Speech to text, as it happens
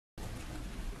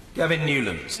Gavin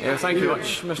Newlands. Thank you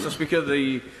much, Mr Speaker.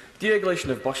 The deregulation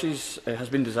of buses has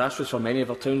been disastrous for many of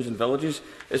our towns and villages.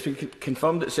 It has been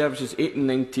confirmed that services 8 and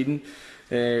 19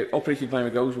 operated by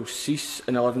McGill's will cease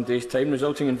in 11 days' time,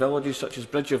 resulting in villages such as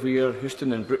Bridge of Weir,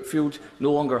 Houston and Brookfield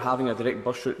no longer having a direct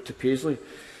bus route to Paisley.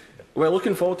 While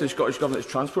looking forward to the Scottish Government's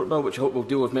Transport Bill, which I hope will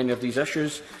deal with many of these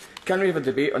issues, can we have a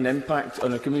debate on the impact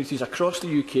on our communities across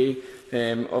the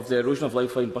UK of the erosion of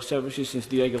lifeline bus services since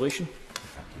deregulation?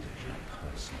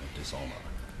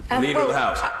 Leader of the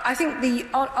House. I think the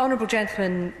honourable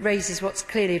gentleman raises what's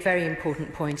clearly a very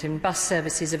important point, and bus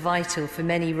services are vital for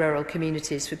many rural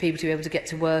communities, for people to be able to get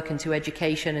to work and to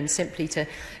education and simply to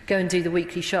go and do the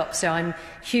weekly shop. So I'm a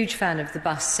huge fan of the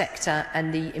bus sector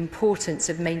and the importance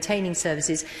of maintaining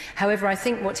services. However, I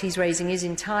think what he's raising is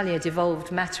entirely a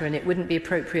devolved matter, and it wouldn't be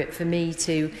appropriate for me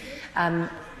to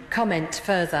comment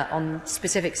further on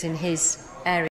specifics in his area.